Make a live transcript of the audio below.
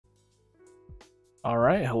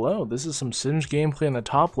Alright, hello, this is some Singed gameplay in the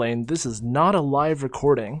top lane. This is not a live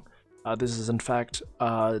recording. This is in fact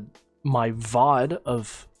my VOD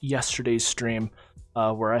of yesterday's stream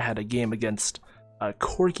where I had a game against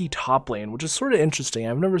corki top lane, which is sort of interesting.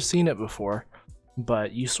 I've never seen it before,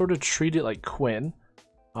 but you sort of treat it like Quinn.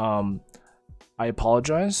 I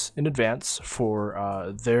apologize in advance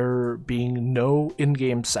for there being no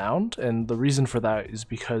in-game sound, and the reason for that is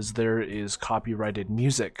because there is copyrighted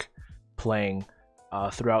music playing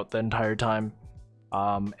throughout the entire time,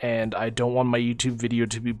 and I don't want my YouTube video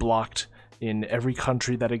to be blocked in every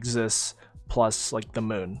country that exists, plus like the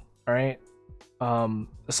moon. All right.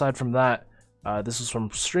 Aside from that, this is from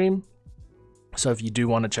stream, so if you do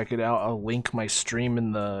want to check it out, I'll link my stream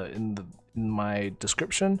in my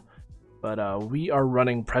description. But we are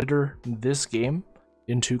running Predator this game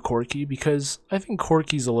into corki because I think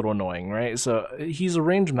corki's a little annoying, right? So he's a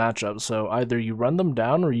ranged matchup, so either you run them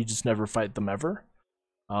down or you just never fight them ever.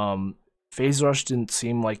 Phase rush didn't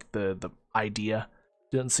seem like the idea.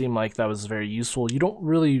 Didn't seem like that was very useful. You don't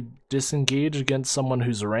really disengage against someone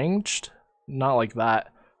who's ranged, not like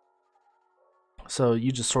that. So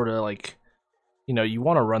you just sort of like, you know, you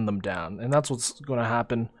want to run them down, and that's what's going to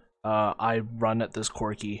happen. I run at this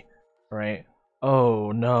corki, right?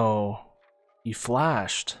 Oh no, he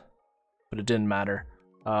flashed, but it didn't matter.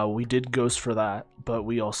 We did ghost for that, but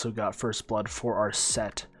we also got first blood for our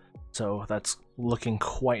set, so that's looking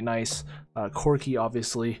quite nice. Corki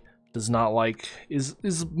obviously does not like,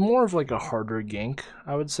 is more of like a harder gank,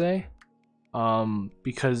 I would say,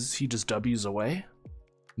 because he just W's away.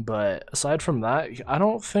 But aside from that, I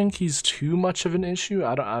don't think he's too much of an issue.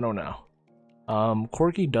 I don't know.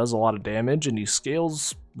 Corki does a lot of damage and he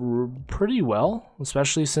scales pretty well,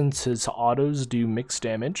 especially since his autos do mixed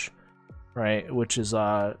damage, right? Which is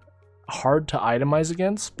hard to itemize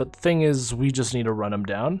against, but the thing is, we just need to run him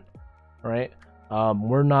down, right?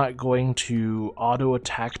 We're not going to auto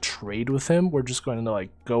attack trade with him. We're just going to like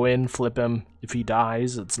go in, flip him. If he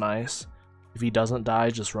dies, it's nice. If he doesn't die,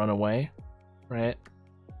 just run away, right?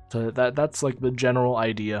 So that's like the general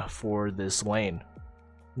idea for this lane.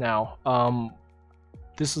 Now,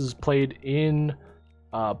 this is played in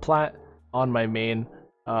plat on my main.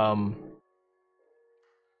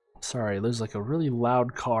 Sorry, there's like a really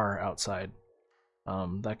loud car outside.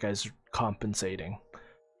 That guy's compensating.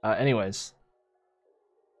 Anyways,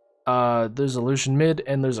 there's a Lucian mid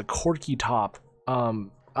and there's a corki top.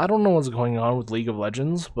 I don't know what's going on with League of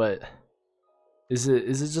Legends, but is it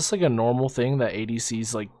just like a normal thing that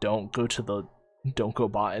ADCs like don't go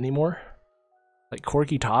bot anymore? Like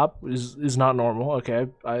corki top is not normal. Okay,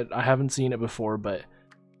 I haven't seen it before, but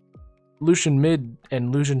Lucian mid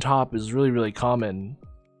and Lucian top is really common.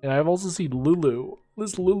 And I've also seen Lulu.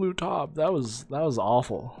 This Lulu top, that was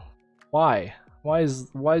awful. Why is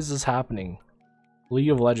this happening? League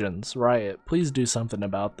of Legends, Riot, please do something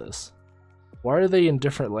about this. Why are they in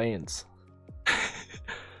different lanes?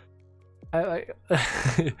 And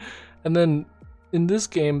then in this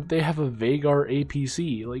game they have a Veigar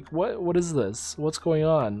APC. Like what is this? What's going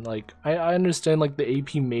on? Like I understand like the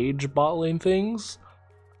AP mage bot lane things.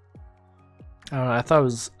 I don't know,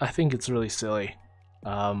 I think it's really silly.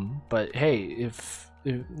 But hey, if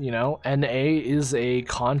you know, NA is a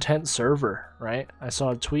content server, right? I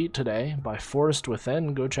saw a tweet today by Forest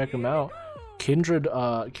Within, go check him out. Kindred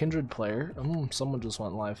player. Someone just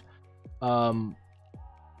went live.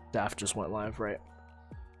 Daft just went live, right?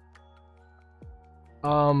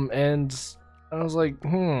 And I was like,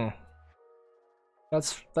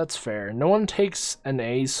 that's fair. No one takes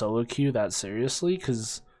NA solo queue that seriously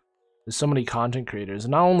because there's so many content creators.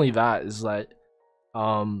 And not only that, is that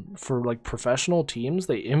for like professional teams,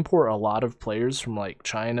 they import a lot of players from like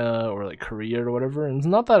China or like Korea or whatever. And it's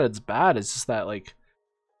not that it's bad, it's just that like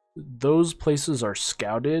those places are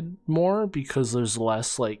scouted more because there's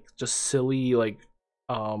less like just silly like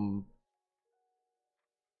I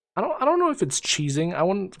don't know if it's cheesing. I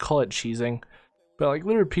wouldn't call it cheesing, but like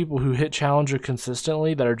there are people who hit challenger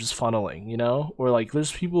consistently that are just funneling, you know? Or like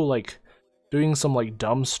there's people like doing some like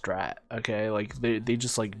dumb strat, okay? Like they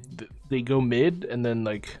just like they go mid and then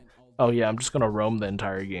like, oh yeah, I'm just gonna roam the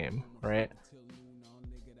entire game, right?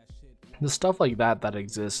 The stuff like that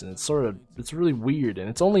exists, and it's really weird, and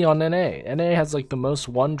it's only on NA. NA has like the most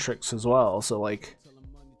one tricks as well, so like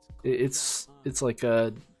it's like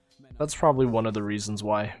that's probably one of the reasons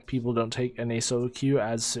why people don't take NA solo queue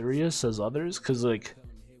as serious as others, because like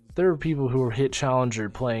there are people who are hit challenger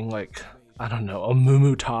playing like, I don't know, a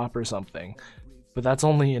Mumu top or something, but that's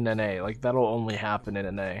only in NA. Like that'll only happen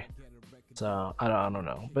in NA. So I don't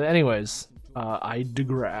know. But anyways, I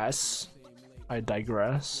digress.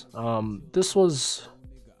 This was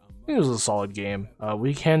think it was a solid game.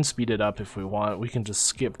 We can speed it up if we want. We can just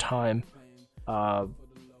skip time,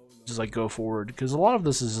 just like go forward, because a lot of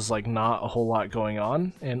this is just like not a whole lot going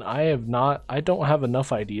on, and I don't have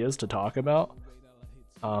enough ideas to talk about,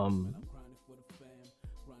 to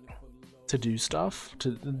do stuff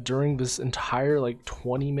during this entire like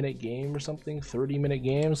 20-minute game or something, 30-minute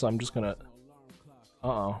game. So I'm just gonna,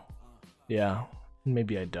 yeah,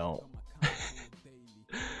 maybe I don't.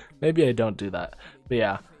 Maybe I don't do that. But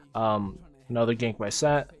yeah, another gank by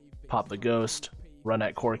Set, pop the ghost, run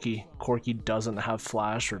at corki. Corki doesn't have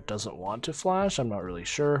flash or doesn't want to flash, I'm not really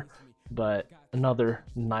sure, but another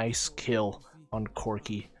nice kill on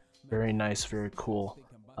corki. Very nice, very cool.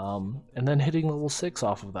 And then hitting level 6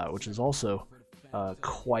 off of that, which is also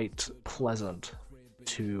quite pleasant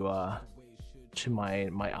to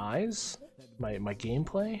my eyes, my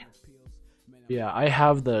gameplay. Yeah, I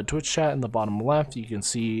have the Twitch chat in the bottom left. You can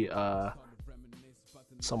see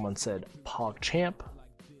someone said PogChamp.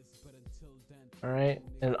 Alright,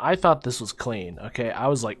 and I thought this was clean, okay? I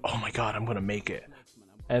was like, oh my god, I'm gonna make it.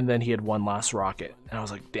 And then he had one last rocket, and I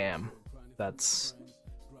was like, damn,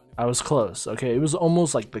 I was close, okay? It was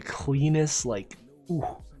almost like the cleanest, like, ooh,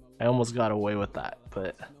 I almost got away with that,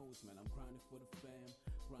 but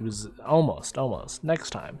it was almost.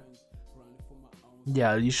 Next time.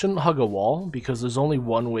 Yeah, you shouldn't hug a wall, because there's only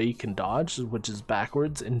one way you can dodge, which is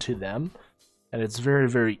backwards into them, and it's very,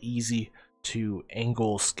 very easy to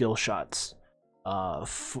angle skill shots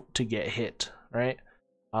to get hit, right?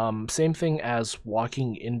 Same thing as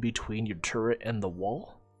walking in between your turret and the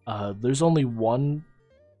wall. There's only one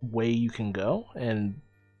way you can go, and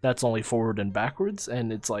that's only forward and backwards,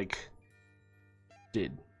 and it's like,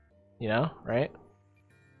 dude, you know, right?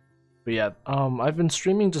 But yeah, I've been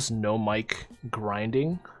streaming just no mic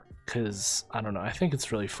grinding, because, I don't know, I think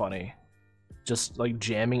it's really funny. Just, like,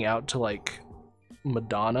 jamming out to, like,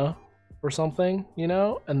 Madonna or something, you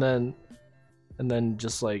know? And then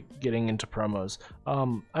just, like, getting into promos.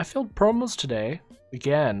 I failed promos today.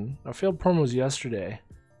 Again, I failed promos yesterday.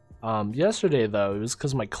 Yesterday, though, it was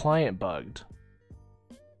because my client bugged.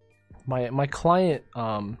 My client,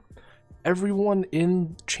 everyone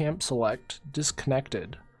in Champ Select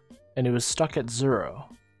disconnected. And it was stuck at 0,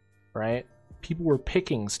 right? People were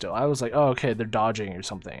picking still. I was like, oh, okay, they're dodging or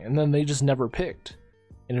something. And then they just never picked.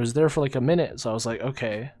 And it was there for like a minute, so I was like,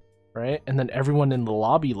 okay, right? And then everyone in the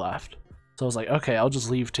lobby left. So I was like, okay, I'll just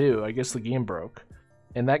leave too. I guess the game broke.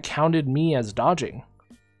 And that counted me as dodging.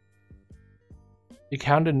 It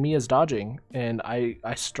counted me as dodging. And I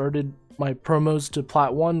started my promos to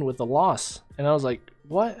Plat 1 with a loss. And I was like,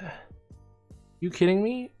 what? You kidding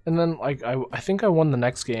me? And then like I think I won the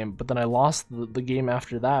next game, but then I lost the game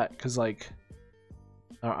after that, because like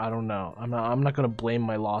I don't know. I'm not gonna blame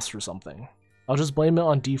my loss for something. I'll just blame it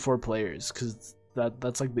on D4 players, because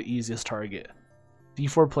that's like the easiest target.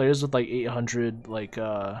 D4 players with like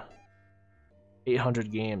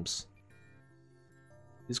 800 games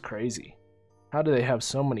is crazy. How do they have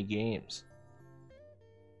so many games?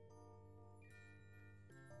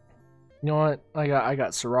 You know what? I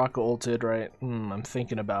got Soraka ulted, right? I'm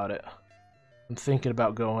thinking about it. I'm thinking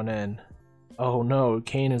about going in. Oh no,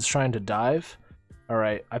 Kayn is trying to dive.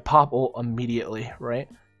 Alright, I pop ult immediately, right?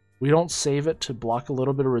 We don't save it to block a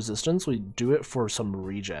little bit of resistance, we do it for some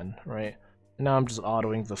regen, right? And now I'm just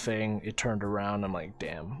autoing the thing, it turned around, I'm like,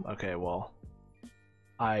 damn, okay, well.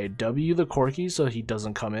 I W the corki so he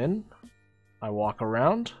doesn't come in. I walk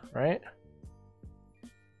around, right?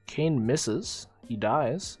 Kayn misses. He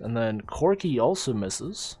dies, and then corki also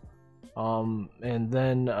misses, and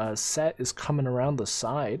then Set is coming around the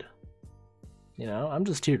side. You know, I'm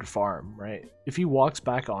just here to farm, right? If he walks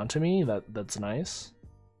back onto me, that's nice,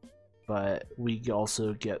 but we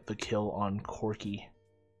also get the kill on corki.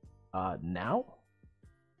 Now.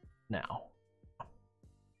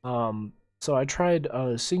 So I tried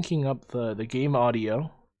syncing up the game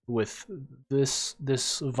audio with this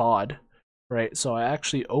VOD. Right, so I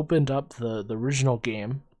actually opened up the original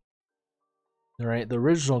game, right, the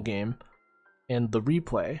original game, and the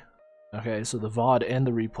replay, okay, so the VOD and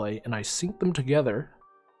the replay, and I synced them together,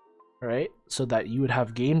 right, so that you would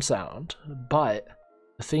have game sound, but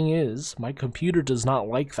the thing is, my computer does not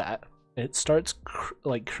like that. It starts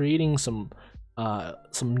like creating some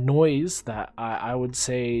noise that I would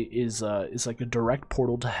say is like a direct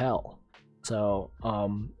portal to hell. So,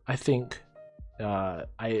 I think I'm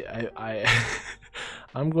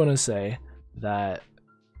gonna say that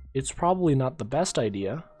it's probably not the best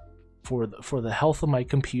idea for the health of my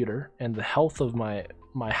computer and the health of my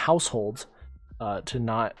household to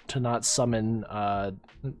not summon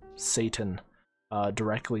Satan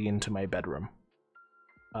directly into my bedroom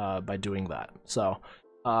by doing that. So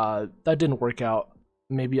That didn't work out.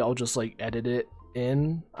 Maybe I'll just like edit it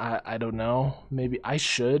in. I don't know. Maybe I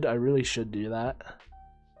really should do that.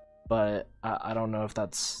 But I don't know if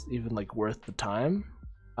that's even like worth the time.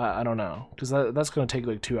 I don't know, because that's gonna take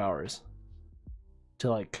like 2 hours to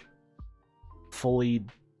like fully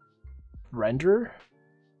render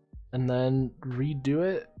and then redo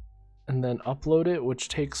it and then upload it, which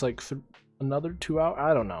takes like another 2 hours.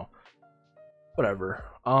 I don't know. Whatever.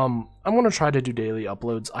 I'm gonna try to do daily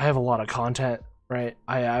uploads. I have a lot of content, right?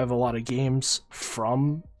 I have a lot of games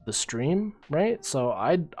from the stream, right? So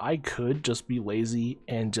I could just be lazy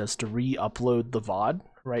and just re-upload the VOD,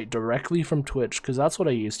 right, directly from Twitch, because that's what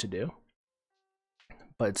I used to do.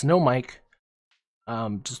 But it's no mic,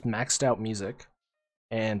 just maxed out music,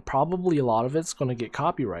 and probably a lot of it's gonna get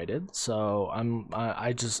copyrighted. So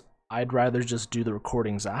I'd rather just do the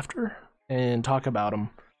recordings after and talk about them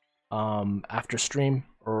after stream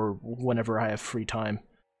or whenever I have free time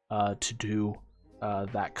to do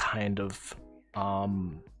that kind of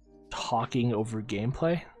talking over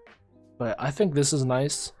gameplay. But I think this is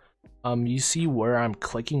nice. You see where I'm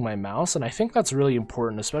clicking my mouse, and I think that's really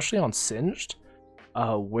important, especially on Singed.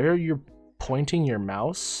 Where you're pointing your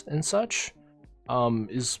mouse and such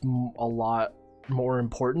is a lot more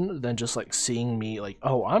important than just like seeing me like,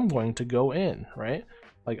 oh, I'm going to go in, right?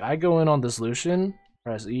 Like I go in on this Lucian,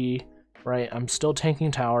 press E, right? I'm still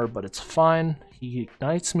tanking tower, but it's fine. He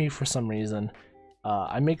ignites me for some reason.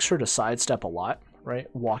 I make sure to sidestep a lot, right?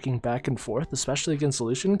 Walking back and forth, especially against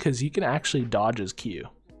Lucian, because you can actually dodge his Q,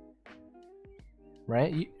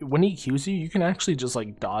 right? When he Qs you, you can actually just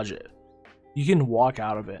like dodge it. You can walk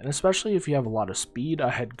out of it, and especially if you have a lot of speed. I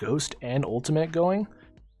had Ghost and Ultimate going.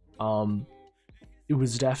 It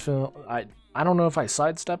was definitely, I don't know if I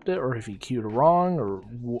sidestepped it or if he Q'd wrong or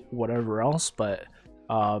whatever else, but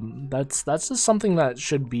that's just something that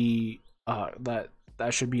should be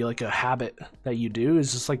that should be like a habit that you do,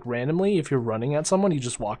 is just like randomly, if you're running at someone, you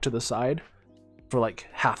just walk to the side for like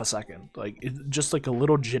half a second, like just like a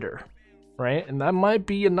little jitter, right? And that might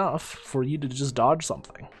be enough for you to just dodge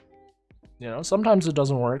something. You know, sometimes it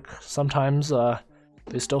doesn't work, sometimes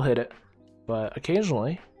they still hit it, but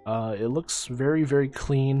occasionally it looks very, very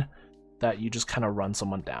clean that you just kind of run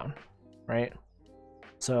someone down, right?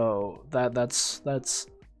 So that's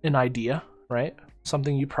an idea, right?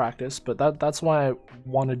 Something you practice, but that's why I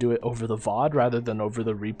want to do it over the VOD rather than over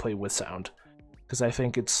the replay with sound, because I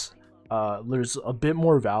think it's there's a bit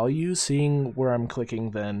more value seeing where I'm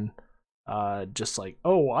clicking than just like,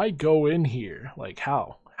 oh, I go in here. Like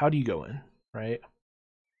how do you go in, right?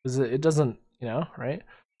 Because it doesn't, you know, right?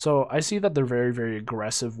 So I see that they're very, very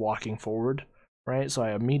aggressive walking forward, right? So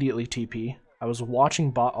I immediately TP. I was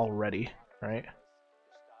watching bot already, right?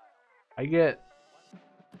 I get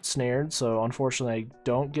snared, so unfortunately I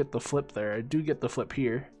don't get the flip there. I do get the flip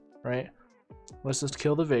here, right? Let's just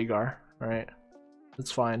kill the Veigar, right?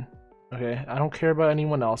 It's fine. Okay, I don't care about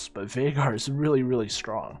anyone else, but Veigar is really, really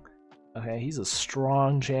strong. Okay, he's a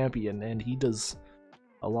strong champion and he does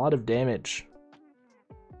a lot of damage.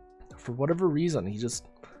 For whatever reason, he just,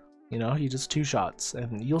 you know, he just two shots,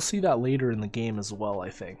 and you'll see that later in the game as well, I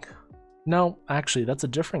think. No, actually, that's a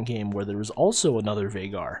different game where there was also another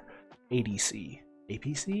Veigar ADC.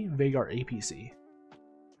 APC? Veigar APC.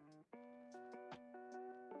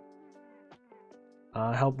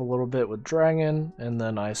 Help a little bit with Dragon, and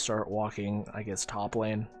then I start walking, I guess, top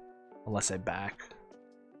lane, unless I back.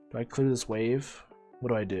 Do I clear this wave? What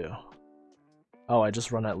do I do? Oh, I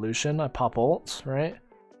just run at Lucian, I pop ult, right?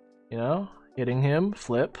 You know, hitting him,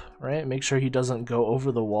 flip, right? Make sure he doesn't go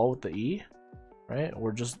over the wall with the E, right?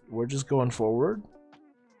 We're just going forward,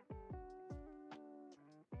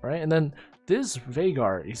 right? And then this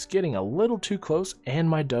Veigar is getting a little too close, and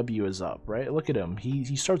my W is up, right? Look at him.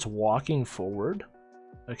 He starts walking forward.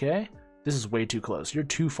 Okay, this is way too close. You're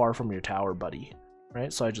too far from your tower, buddy.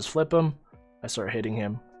 Right? So I just flip him. I start hitting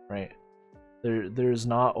him. Right? There's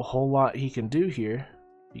not a whole lot he can do here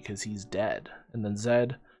because he's dead. And then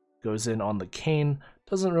Zed goes in on the Kayn.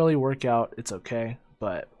 Doesn't really work out. It's okay.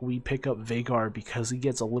 But we pick up Veigar because he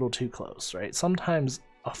gets a little too close. Right? Sometimes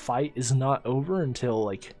a fight is not over until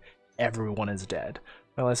like everyone is dead,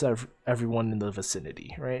 unless everyone in the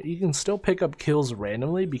vicinity, right? You can still pick up kills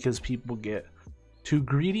randomly because people get too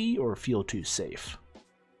greedy or feel too safe.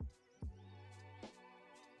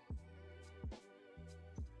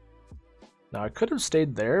 Now I could have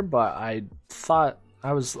stayed there, but I thought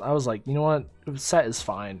I was like, you know what? Set is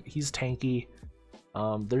fine. He's tanky.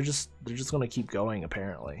 They're just gonna keep going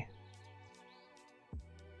apparently.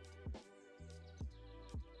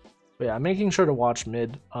 But yeah, making sure to watch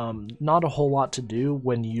mid. Not a whole lot to do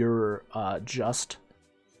when you're just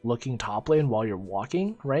looking top lane while you're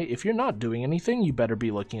walking, right? If you're not doing anything, you better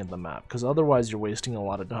be looking at the map, because otherwise you're wasting a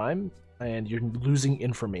lot of time and you're losing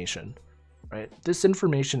information, right? This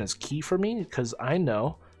information is key for me because I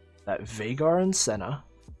know that Veigar and Senna,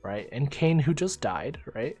 right, and Kayn, who just died,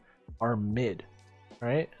 right, are mid,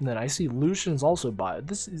 right? And then I see Lucian's also bot.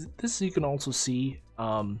 This you can also see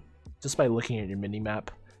just by looking at your mini map,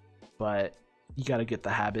 but you got to get the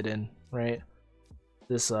habit in, right?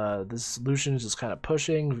 This Lucian is just kind of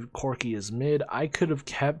pushing. Corki is mid. I could have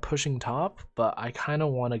kept pushing top, but I kind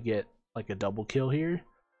of want to get like a double kill here.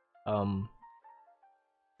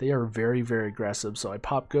 They are very, very aggressive. So I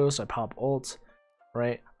pop Ghost, I pop ult,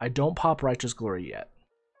 right? I don't pop Righteous Glory yet.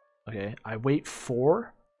 Okay, I wait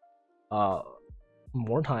for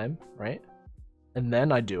more time, right? And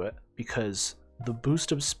then I do it because the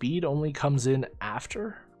boost of speed only comes in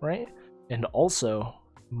after, right? And also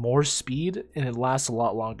more speed, and it lasts a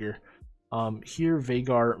lot longer. Here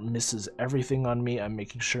Veigar misses everything on me. I'm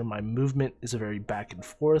making sure my movement is very back and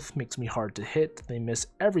forth, makes me hard to hit. They miss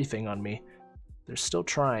everything on me. They're still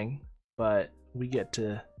trying, but we get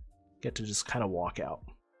to just kind of walk out.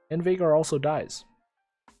 And Veigar also dies,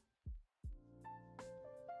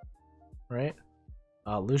 right?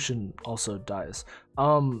 Lucian also dies.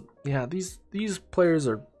 Yeah, these players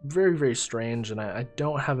are very, very strange, and I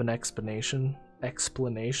don't have an explanation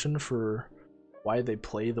for why they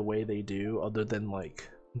play the way they do, other than like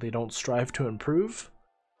they don't strive to improve.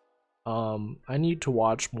 I need to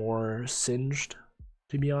watch more Singed,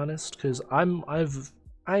 to be honest, because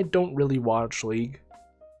I don't really watch League,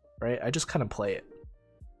 right? I just kind of play it.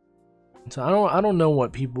 So I don't know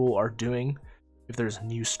what people are doing, if there's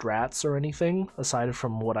new strats or anything aside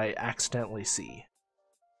from what I accidentally see.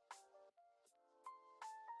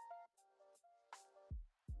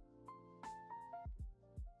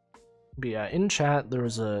 But yeah, in chat there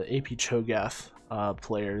was a AP Cho'Gath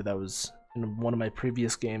player that was in one of my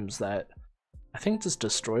previous games that I think just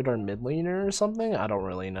destroyed our mid laner or something. I don't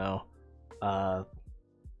really know. But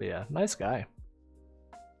yeah, nice guy.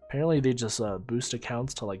 Apparently they just boost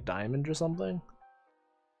accounts to like diamond or something,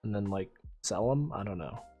 and then like sell them. I don't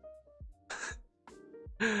know.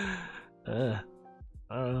 I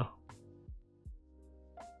don't know.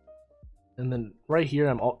 And then right here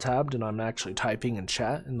I'm alt tabbed and I'm actually typing in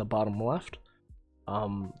chat in the bottom left.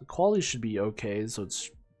 The quality should be okay, so it's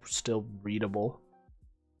still readable.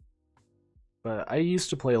 But I used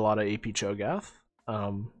to play a lot of AP Cho'Gath.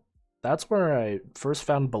 That's where I first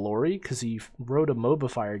found Balori, because he wrote a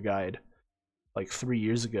Mobifier guide like 3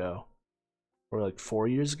 years ago, or like 4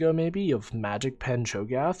 years ago maybe, of Magic Pen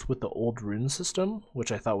Cho'Gath with the old rune system,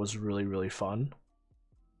 which I thought was really, really fun.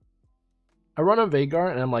 I run a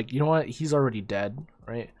Veigar and I'm like, you know what? He's already dead,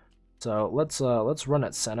 right? So let's run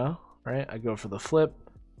at Senna, right? I go for the flip.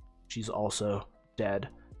 She's also dead.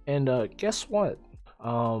 And guess what?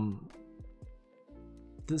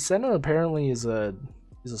 The Senna apparently is a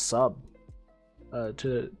sub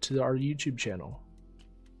to our YouTube channel.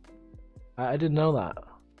 I didn't know that.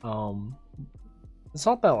 It's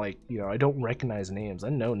not that, like, you know, I don't recognize names. I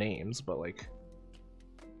know names, but like,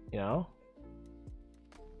 you know,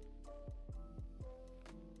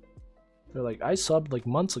 they're like, I subbed like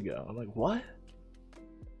months ago. I'm like, what?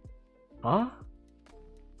 Huh?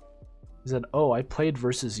 He said, oh, I played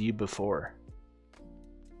versus you before.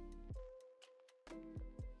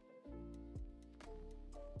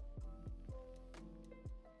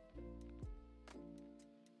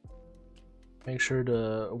 Make sure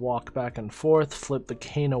to walk back and forth, flip the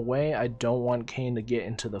Kayn away. I don't want Kayn to get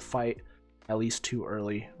into the fight at least too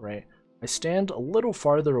early, right? I stand a little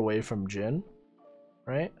farther away from Jhin,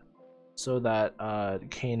 right? So that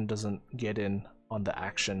Kayn doesn't get in on the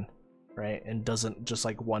action, right? And doesn't just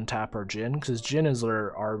like one tap our Jhin, because Jhin is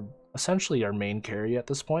our essentially our main carry at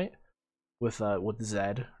this point with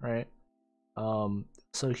Zed, right?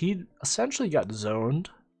 So he essentially got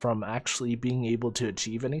zoned from actually being able to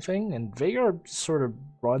achieve anything, and Veigar sort of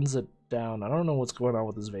runs it down. I don't know what's going on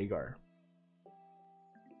with this Veigar.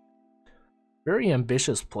 Very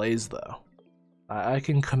ambitious plays though. I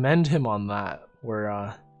can commend him on that,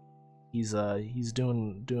 where he's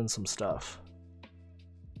doing some stuff.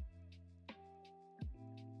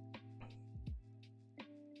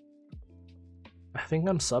 I think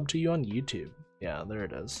I'm subbed to you on YouTube. Yeah, there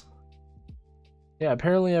it is. Yeah,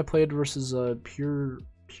 apparently I played versus Pure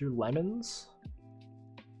Lemons.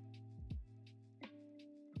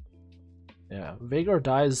 Yeah, Veigar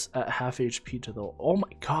dies at half HP to the... Oh my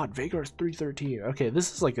god, Veigar's 313. Okay,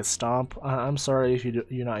 this is like a stomp. I'm sorry if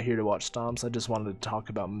you're not here to watch stomps. I just wanted to talk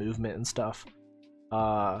about movement and stuff.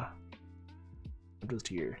 I'm just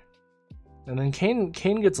here. And then Kane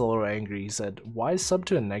gets a little angry. He said, "Why sub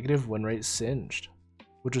to a negative win rate singed?"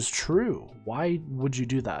 Which is true. Why would you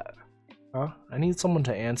do that? Huh? I need someone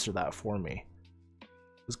to answer that for me.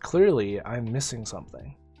 Because clearly I'm missing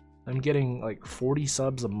something. I'm getting like 40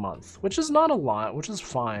 subs a month, which is not a lot, which is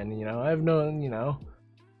fine, you know. I have no, you know,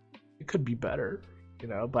 it could be better, you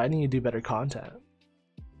know, but I need to do better content.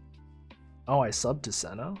 Oh, I subbed to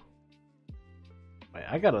Senna? Wait,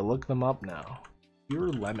 I gotta look them up now.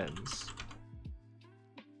 Pure Lemons.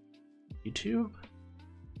 YouTube?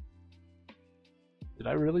 Did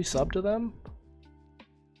I really sub to them?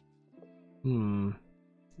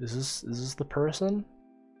 Is this the person?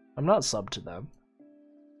 I'm not subbed to them.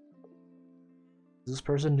 Does this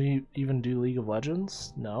person even do League of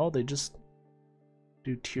Legends? No, they just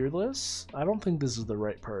do tier lists? I don't think this is the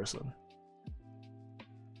right person.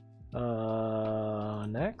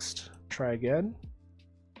 Next. Try again.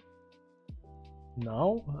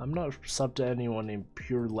 No, I'm not subbed to anyone named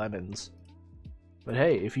Pure Lemons. But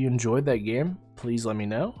hey, if you enjoyed that game, please let me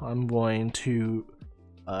know. I'm going to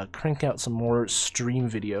crank out some more stream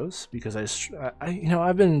videos because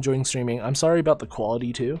I've been enjoying streaming. I'm sorry about the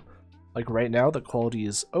quality too. Like right now, the quality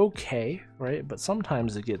is okay, right? But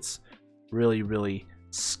sometimes it gets really, really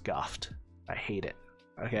scuffed. I hate it.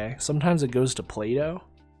 Okay, sometimes it goes to Play-Doh,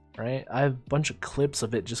 right? I have a bunch of clips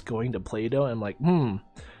of it just going to Play-Doh. And I'm like,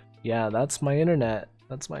 yeah, that's my internet.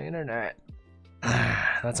 That's my internet.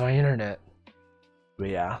 That's my internet. But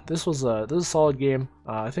yeah, this was a solid game.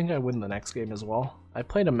 I think I win the next game as well. I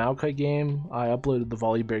played a Maokai game. I uploaded the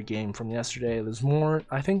Volibear game from yesterday. There's more.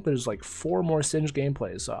 I think there's like 4 more Singed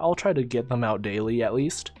gameplays, so I'll try to get them out daily at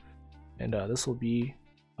least. And this will be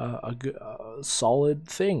a good, solid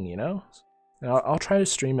thing, you know. And I'll try to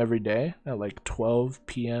stream every day at like 12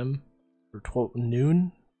 p.m. or 12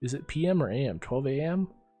 noon. Is it p.m. or a.m.? 12 a.m.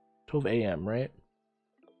 12 a.m. right?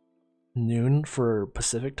 Noon for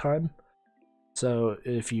Pacific time. So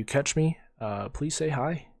if you catch me, please say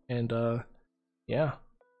hi, and yeah.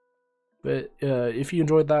 But if you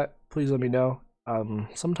enjoyed that, please let me know.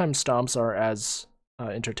 Sometimes stomps are as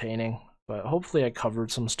entertaining, but hopefully I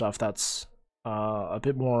covered some stuff that's a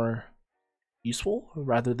bit more useful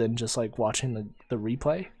rather than just like watching the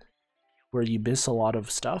replay where you miss a lot of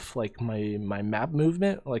stuff, like my map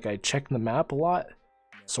movement. Like I check the map a lot,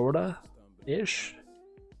 sorta ish,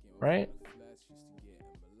 right?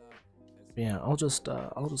 Yeah, I'll just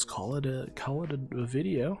call it a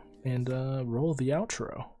video and roll the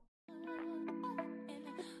outro.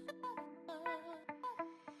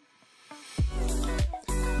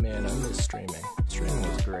 Man, I miss streaming. Streaming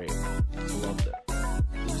was great. I loved it. I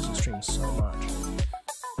used to stream so much.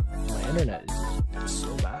 My internet is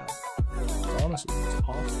so bad. Honestly, it's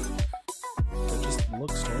awful. It just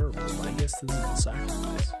looks terrible. I guess this is the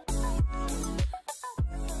sacrifice.